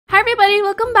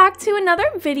welcome back to another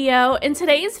video. In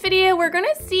today's video, we're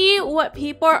gonna see what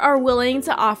people are willing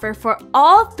to offer for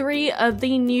all three of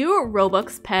the new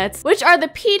Robux pets, which are the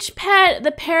Peach pet,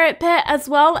 the Parrot pet, as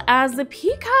well as the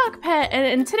Peacock pet. And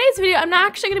in today's video, I'm not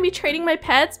actually gonna be trading my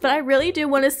pets, but I really do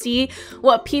want to see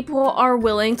what people are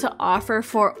willing to offer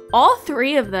for all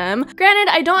three of them. Granted,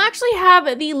 I don't actually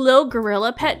have the little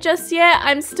gorilla pet just yet.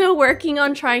 I'm still working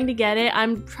on trying to get it.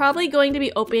 I'm probably going to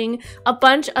be opening a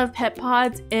bunch of pet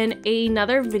pods in another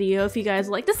video. If you guys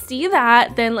would like to see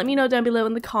that, then let me know down below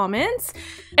in the comments.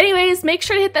 Anyways, make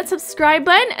sure to hit that subscribe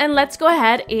button and let's go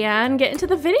ahead and get into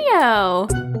the video.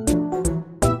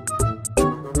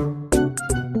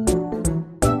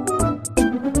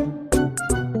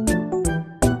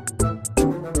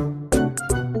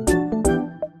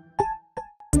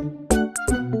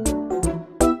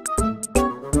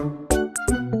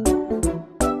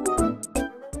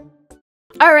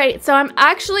 Alright, so I'm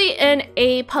actually in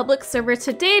a public server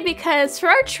today because for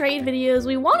our trade videos,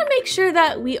 we want to make sure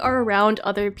that we are around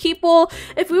other people.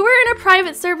 If we were in a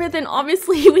private server, then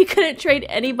obviously we couldn't trade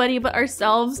anybody but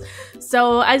ourselves.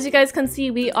 So as you guys can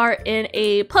see, we are in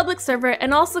a public server.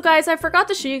 And also guys, I forgot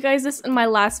to show you guys this in my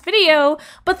last video,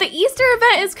 but the Easter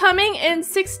event is coming in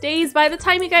 6 days. By the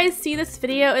time you guys see this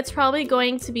video, it's probably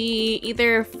going to be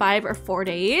either 5 or 4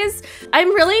 days. I'm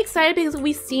really excited because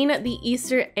we've seen the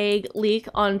Easter egg leak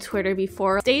on Twitter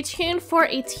before. Stay tuned for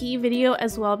a tea video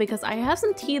as well because I have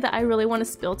some tea that I really want to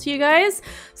spill to you guys.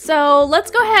 So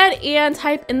let's go ahead and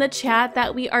type in the chat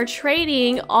that we are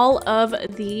trading all of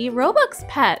the Robux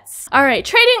pets. Alright,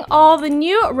 trading all the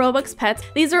new Robux pets.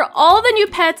 These are all the new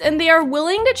pets and they are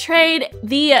willing to trade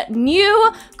the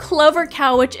new Clover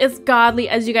Cow, which is godly.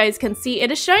 As you guys can see,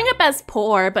 it is showing up as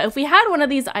poor, but if we had one of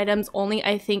these items only,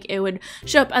 I think it would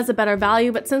show up as a better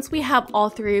value. But since we have all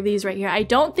three of these right here, I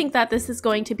don't think that this is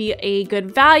going to be a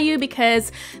good value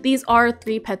because these are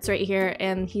 3 pets right here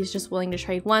and he's just willing to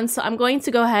trade one. So I'm going to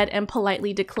go ahead and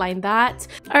politely decline that.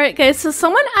 Alright guys, so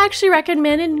someone actually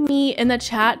recommended me in the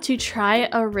chat to try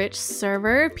a rich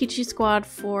server, Peachy Squad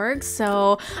Forg.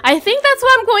 So I think that's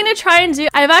what I'm going to try and do.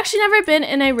 I've actually never been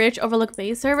in a rich Overlook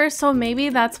base server, so maybe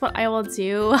that's what I will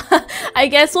do. I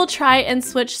guess we'll try and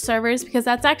switch servers because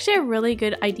that's actually a really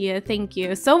good idea. Thank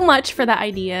you so much for that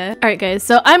idea. Alright guys,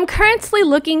 so I'm currently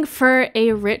looking for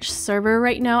a rich server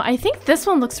right now. I think this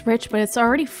one looks rich, but it's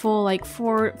already full, like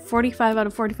 45 out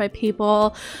of 45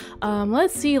 people.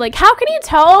 Let's see, like how can you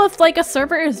tell if like a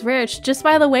server is rich? Just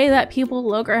by the way that people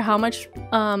look or how much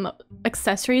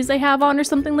accessories they have on or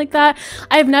something like that.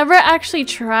 I've never actually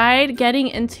tried getting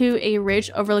into a rich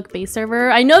Overlook Bay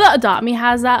server. I know that Adopt Me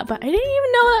has that, but I didn't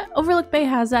even know that Overlook Bay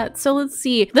has that. So let's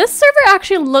see. This server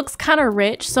actually looks kind of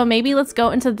rich, so maybe let's go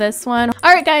into this one.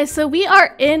 All right guys, so we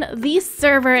are in the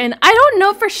server and I don't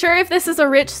know for sure if this is a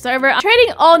rich server. I'm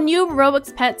trading all new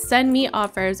Robux pets, send me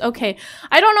offers. Okay,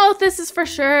 I don't know if this is for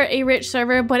sure a rich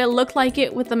server, but it looked like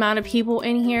it with the amount of people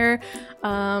in here.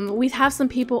 We have some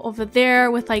people over there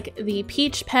with like the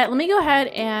Peach pet. Let me go ahead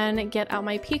and get out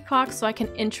my Peacock so I can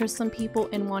interest some people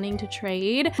in wanting to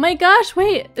trade. My gosh,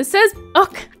 wait, it says, oh,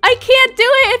 I can't do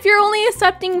it if you're only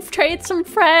accepting trades from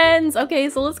friends. Okay,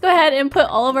 so let's go ahead and put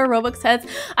all of our Robux heads.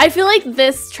 I feel like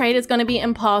this trade is going to be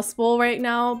impossible right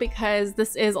now because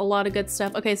this is a lot of good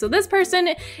stuff. Okay, so this person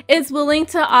is willing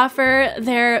to offer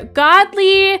their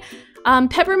godly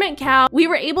peppermint cow. We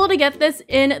were able to get this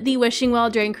in the wishing well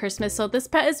during Christmas, so this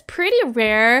pet is pretty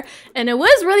rare and it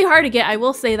was really hard to get. I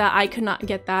will say that I could not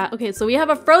get that. Okay, so we have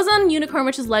a frozen unicorn,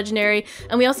 which is legendary,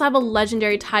 and we also have a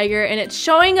legendary tiger, and it's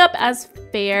showing up as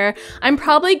fair. I'm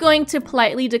probably going to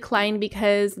politely decline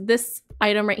because this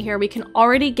item right here we can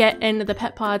already get in the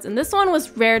pet pods, and this one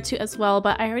was rare too as well,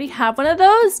 but I already have one of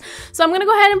those, so I'm gonna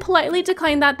go ahead and politely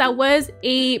decline that. That was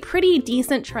a pretty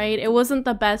decent trade. It wasn't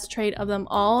the best trade of them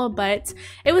all, but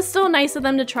it was still nice of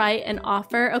them to try and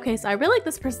offer. Okay, so I really like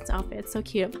this person's outfit. It's so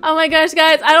cute. Oh my gosh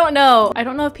guys, I don't know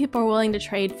if people are willing to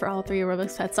trade for all 3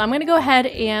 Robux pets, so I'm gonna go ahead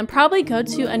and probably go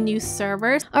to a new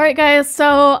server. All right guys,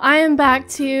 so I am back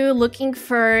to looking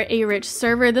for a rich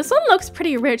server. This one looks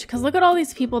pretty rich because look at all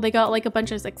these people. They got like a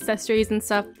bunch of accessories and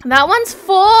stuff. That one's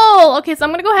full. Okay, so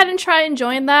I'm gonna go ahead and try and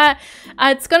join that.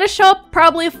 It's gonna show up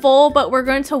probably full, but we're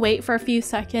going to wait for a few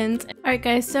seconds. All right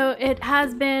guys, so it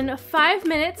has been 5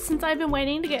 minutes since I've been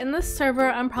waiting to get in this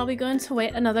server. I'm probably going to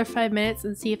wait another 5 minutes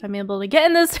and see if I'm able to get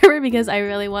in this server because I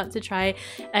really want to try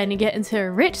and get into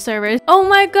a rich server. Oh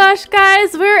my gosh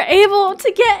guys, we're able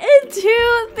to get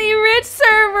into the rich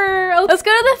server. Let's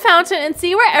go to the fountain and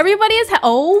see where everybody is.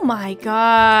 Oh my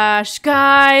gosh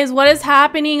guys, what is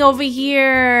happening over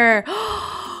here?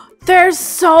 There's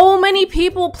so many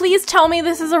people. Please tell me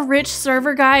this is a rich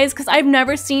server, guys, because I've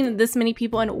never seen this many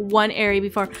people in one area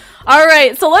before. All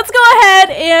right, so let's go ahead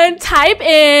and type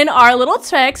in our little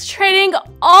text, trading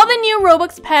all the new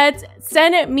Robux pets,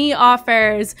 send me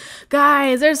offers.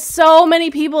 Guys, there's so many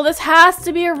people. This has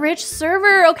to be a rich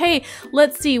server. Okay,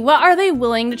 let's see. What are they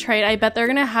willing to trade? I bet they're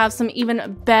gonna have some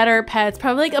even better pets,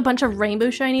 probably like a bunch of rainbow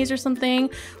shinies or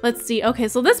something. Let's see. Okay,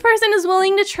 so this person is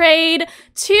willing to trade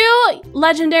 2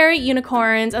 legendary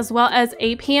unicorns as well as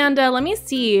a panda. Let me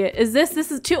see. This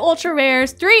is 2 ultra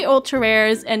rares, 3 ultra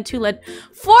rares, and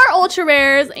 4 ultra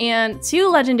rares and 2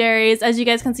 legendaries. As you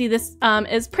guys can see, this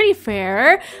is pretty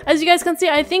fair. As you guys can see,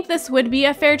 I think this would be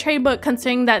a fair trade, but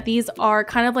considering that these are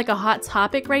kind of like a hot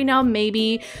topic right now,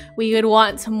 maybe we would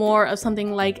want more of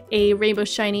something like a rainbow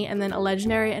shiny and then a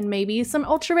legendary and maybe some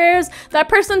ultra rares. That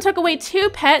person took away 2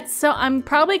 pets, so I'm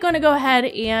probably going to go ahead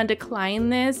and decline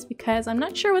this because I'm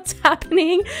not sure what's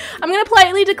happening. I'm going to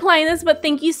politely decline this, but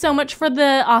thank you so much for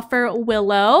the offer,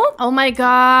 Willow. Oh my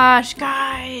gosh,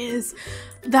 guys.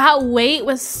 That wait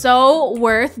was so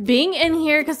worth being in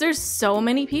here because there's so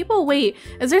many people. Wait,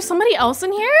 is there somebody else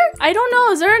in here? I don't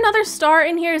know. Is there another star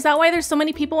in here? Is that why there's so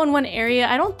many people in one area?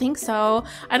 I don't think so.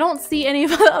 I don't see any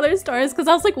of the other stars because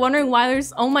I was like wondering why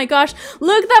there's, oh my gosh.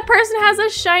 Look, that person has a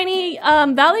shiny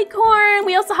valley corn.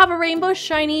 We also have a rainbow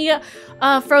shiny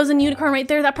frozen unicorn right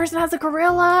there. That person has a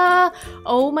gorilla.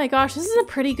 Oh my gosh, this is a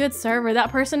pretty good server. That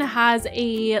person has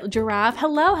a giraffe.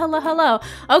 Hello, hello, hello.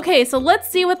 Okay, so let's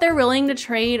see what they're willing to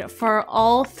trade for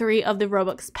all 3 of the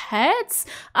Robux pets.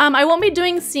 I won't be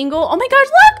doing single. Oh my gosh,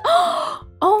 look!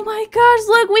 Oh my gosh,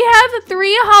 look, we have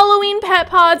 3 Halloween pet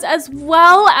pods as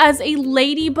well as a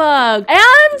ladybug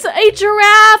and a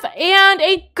giraffe and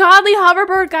a godly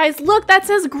hoverbird, guys. Look, that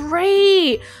says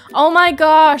great. Oh my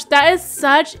gosh, that is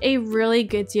such a really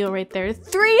good deal right there.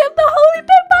 3 of the Halloween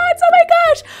pet pods, oh my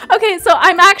gosh. Okay, so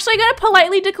I'm actually gonna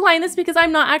politely decline this because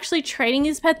I'm not actually trading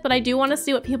these pets, but I do wanna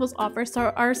see what people's offers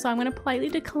are, so I'm gonna politely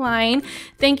decline.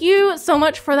 Thank you so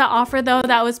much for that offer though,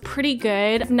 that was pretty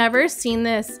good. I've never seen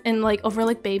this in like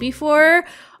Overlook Bay before.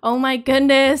 Oh my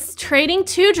goodness, trading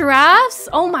 2 giraffes?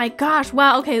 Oh my gosh,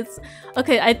 wow, okay.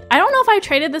 Okay, I don't know if I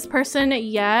traded this person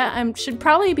yet. I should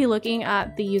probably be looking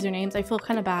at the usernames. I feel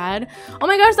kind of bad. Oh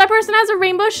my gosh, that person has a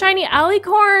rainbow shiny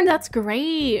alicorn. That's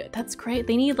great. That's great.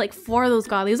 They need like 4 of those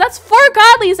godlies. That's 4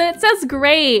 godlies and it says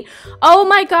great. Oh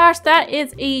my gosh, that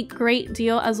is a great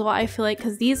deal as well, I feel like,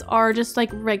 because these are just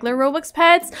like regular Robux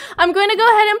pets. I'm going to go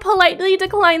ahead and politely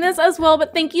decline this as well,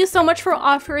 but thank you so much for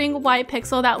offering White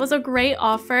Pixel. That was a great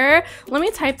offer. Let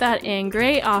me type that in.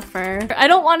 Great offer. I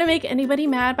don't want to make anybody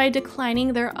mad by declining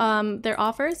their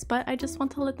offers, but I just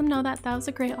want to let them know that that was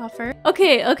a great offer.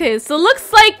 Okay, so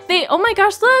looks like they, oh my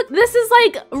gosh, look, this is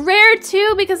like rare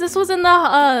too because this was in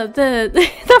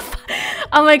the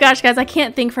oh my gosh, guys, I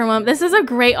can't think for a moment. This is a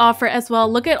great offer as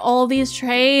well. Look at all these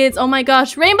trades. Oh my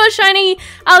gosh, rainbow shiny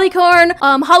alicorn,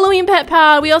 Halloween pet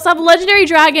pod. We also have a legendary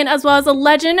dragon as well as a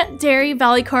legendary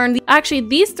valleycorn. Actually,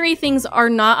 these 3 things are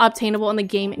not obtainable in the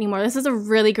game anymore. This is a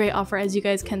really great offer, as you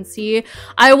guys can see.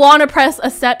 I want to press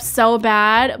accept so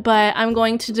bad, but I'm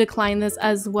going to decline this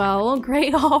as well.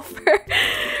 Great offer.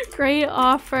 Great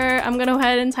offer. I'm gonna go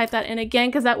ahead and type that in again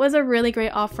because that was a really great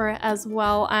offer as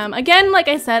well. Again, like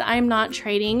I said, I'm not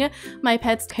trading my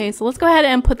pets. Okay, so let's go ahead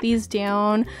and put these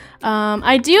down.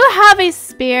 I do have a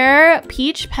spare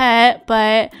peach pet,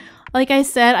 but like I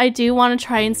said, I do want to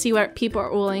try and see what people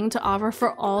are willing to offer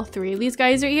for all 3 of these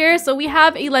guys right here. So we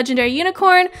have a legendary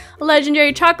unicorn, a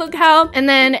legendary chocolate cow, and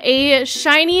then a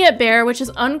shiny bear, which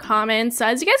is uncommon. So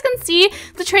as you guys can see,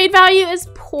 the trade value is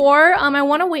poor. I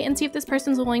want to wait and see if this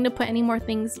person's willing to put any more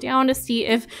things down to see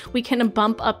if we can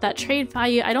bump up that trade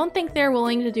value. I don't think they're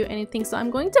willing to do anything, so I'm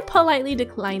going to politely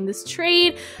decline this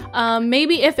trade.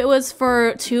 Maybe if it was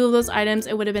for 2 of those items,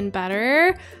 it would have been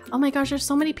better. Oh my gosh, there's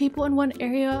so many people in one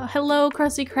area. Hello,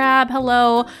 Krusty Krab.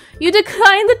 Hello. You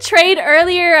declined the trade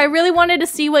earlier. I really wanted to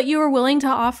see what you were willing to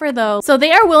offer though. So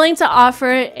they are willing to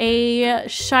offer a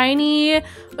shiny,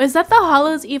 is that the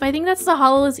Hollow's Eve? I think that's the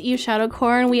Hollow's Eve Shadow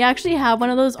Corn. We actually have one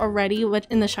of those already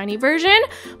in the shiny version,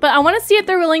 but I want to see if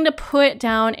they're willing to put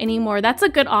down any more. That's a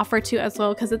good offer too as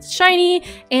well because it's shiny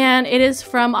and it is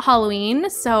from Halloween.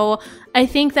 So I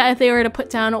think that if they were to put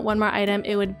down 1 more item,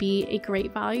 it would be a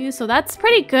great value. So that's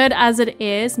pretty good as it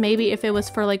is. Maybe if it was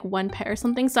for like 1 pet or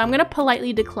something. So I'm going to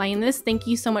politely decline this. Thank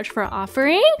you so much for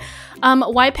offering.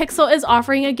 White Pixel is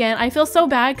offering again. I feel so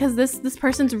bad because this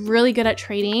person's really good at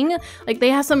trading. Like they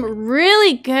have have some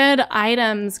really good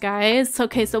items, guys.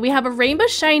 Okay, so we have a rainbow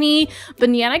shiny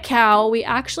banana cow. We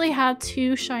actually have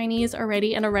 2 shinies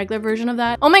already and a regular version of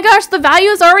that. Oh my gosh, the value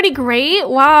is already great.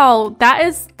 Wow, that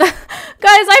is...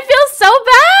 Guys, I feel so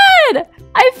bad.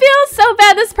 I feel so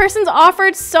bad. This person's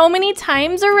offered so many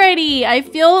times already. I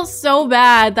feel so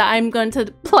bad that I'm going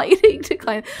to politely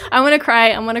decline. I'm gonna cry.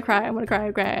 I'm gonna cry. I'm gonna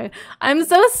cry. I'm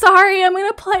so sorry. I'm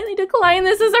gonna politely decline.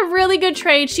 This is a really good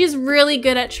trade. She's really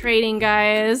good at trading,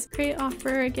 guys. Great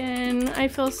offer again. I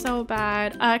feel so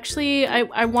bad. Actually,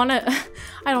 I wanna...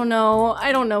 I don't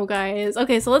know, guys.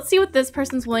 Okay, so let's see what this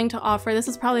person's willing to offer. This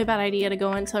is probably a bad idea to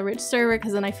go into a rich server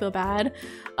because then I feel bad.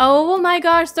 Oh my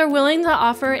gosh, they're willing to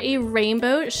offer a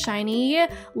rainbow shiny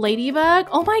ladybug.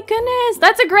 Oh my goodness,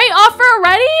 that's a great offer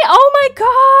already. Oh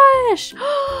my gosh.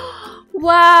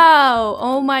 Wow.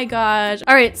 Oh my gosh.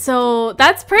 All right, so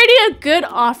that's pretty a good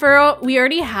offer. We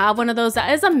already have one of those.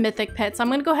 That is a mythic pet, so I'm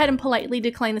gonna go ahead and politely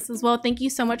decline this as well. Thank you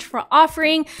so much for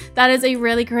offering. That is a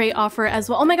really great offer as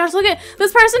well. Oh my gosh, look at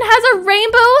this person has a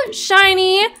rainbow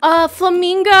shiny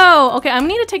flamingo. Okay, I'm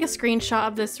gonna need to take a screenshot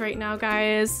of this right now,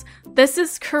 guys. This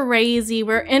is crazy.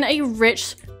 We're in a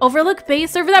rich Overlook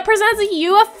base server. That person has a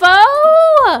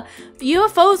UFO.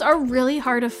 UFOs are really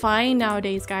hard to find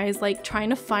nowadays, guys. Like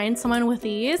trying to find someone with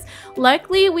these.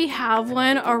 Luckily, we have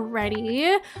one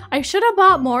already. I should have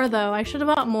bought more though. I should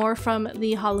have bought more from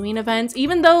the Halloween events.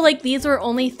 Even though like these were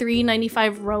only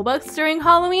 $3.95 Robux during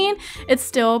Halloween, it's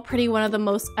still pretty one of the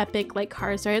most epic like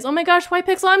car stories. Oh my gosh, White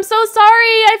Pixel, I'm so sorry.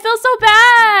 I feel so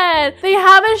bad. They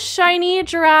have a shiny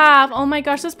giraffe. Oh my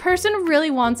gosh, this person really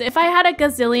wants it. If I had a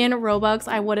gazillion Robux,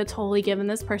 I would have totally given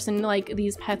this person like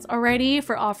these pets already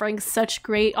for offering such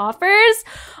great offers.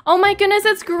 Oh my goodness,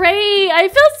 that's great. I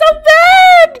feel so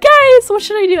bad, guys. What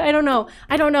should I do? I don't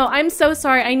know. I'm so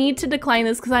sorry. I need to decline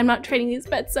this because I'm not trading these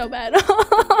pets so bad.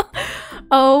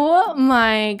 Oh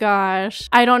my gosh.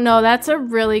 I don't know. That's a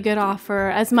really good offer.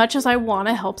 As much as I want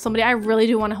to help somebody, I really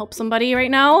do want to help somebody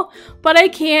right now, but I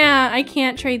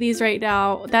can't trade these right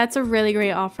now. That's a really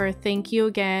great offer. Thank you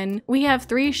again. We have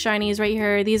 3 shinies right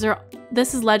here.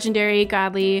 This is legendary,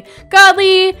 godly,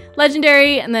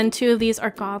 legendary, and then 2 of these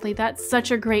are godly. That's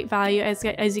such a great value as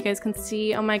you guys can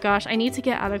see. Oh my gosh, I need to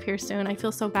get out of here soon. I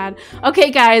feel so bad. Okay,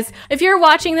 guys, if you're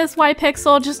watching this, White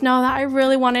Pixel, just know that I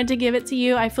really wanted to give it to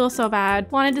you. I feel so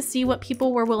bad. Wanted to see what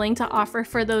people were willing to offer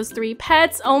for those 3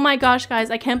 pets. Oh my gosh,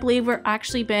 guys, I can't believe we're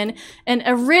actually been in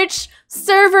a rich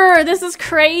server. This is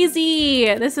crazy.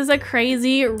 This is a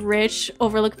crazy rich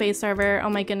Overlook base server. Oh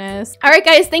my goodness. All right,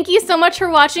 guys, thank you so much for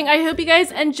watching. I hope you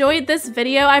guys enjoyed this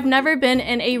video. I've never been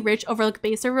in a rich Overlook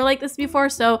base server like this before,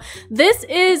 so this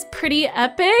is pretty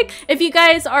epic. If you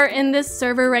guys are in this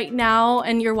server right now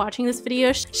and you're watching this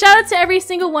video, shout out to every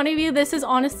single one of you. This is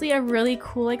honestly a really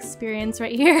cool experience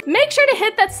right here. Make sure to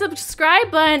hit that subscribe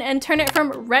button and turn it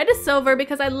from red to silver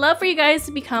because I'd love for you guys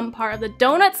to become part of the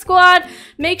Donut Squad.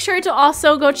 Make sure to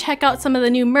also go check out some of the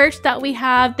new merch that we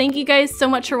have. Thank you guys so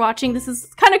much for watching. This is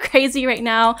kind of crazy right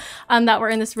now that we're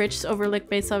in this rich Overlook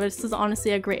base server. This is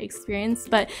honestly a great experience,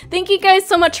 but thank you guys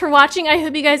so much for watching. I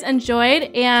hope you guys enjoyed,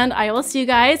 and I will see you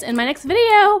guys in my next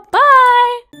video. Bye!